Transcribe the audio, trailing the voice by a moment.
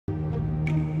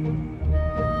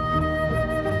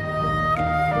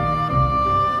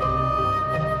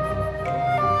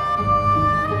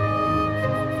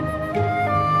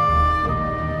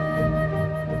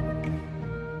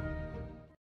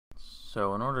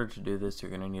order to do this,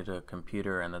 you're going to need a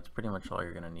computer, and that's pretty much all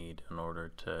you're going to need in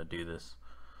order to do this.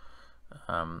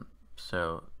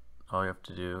 So all you have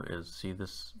to do is see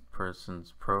this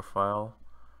person's profile,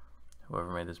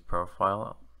 whoever made this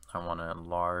profile. I want to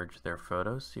enlarge their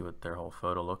photo, see what their whole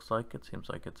photo looks like. It seems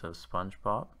like it's a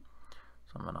SpongeBob.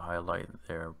 So I'm going to highlight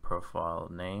their profile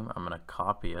name. I'm going to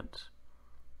copy it,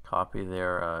 copy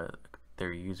their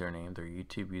username, their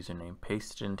YouTube username,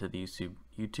 paste it into the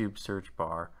YouTube search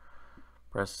bar,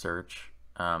 press search.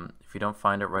 If you don't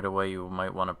find it right away, you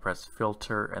might want to press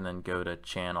filter and then go to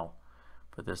channel.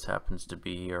 But this happens to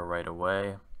be here right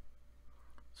away.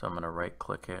 So I'm going to right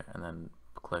click it and then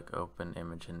click open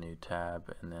image in new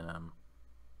tab, and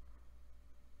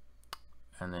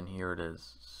then here it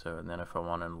is. So and then if I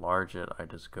want to enlarge it, I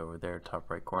just go over there, top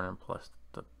right corner, and plus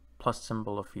the plus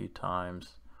symbol a few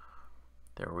times.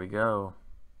 There we go.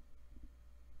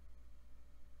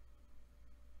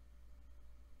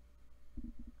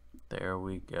 There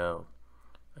we go.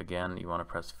 Again, you want to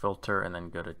press filter and then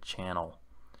go to channel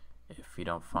if you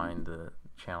don't find the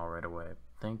channel right away.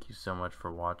 Thank you so much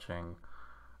for watching.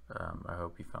 I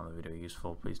hope you found the video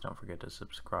useful. Please don't forget to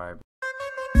subscribe.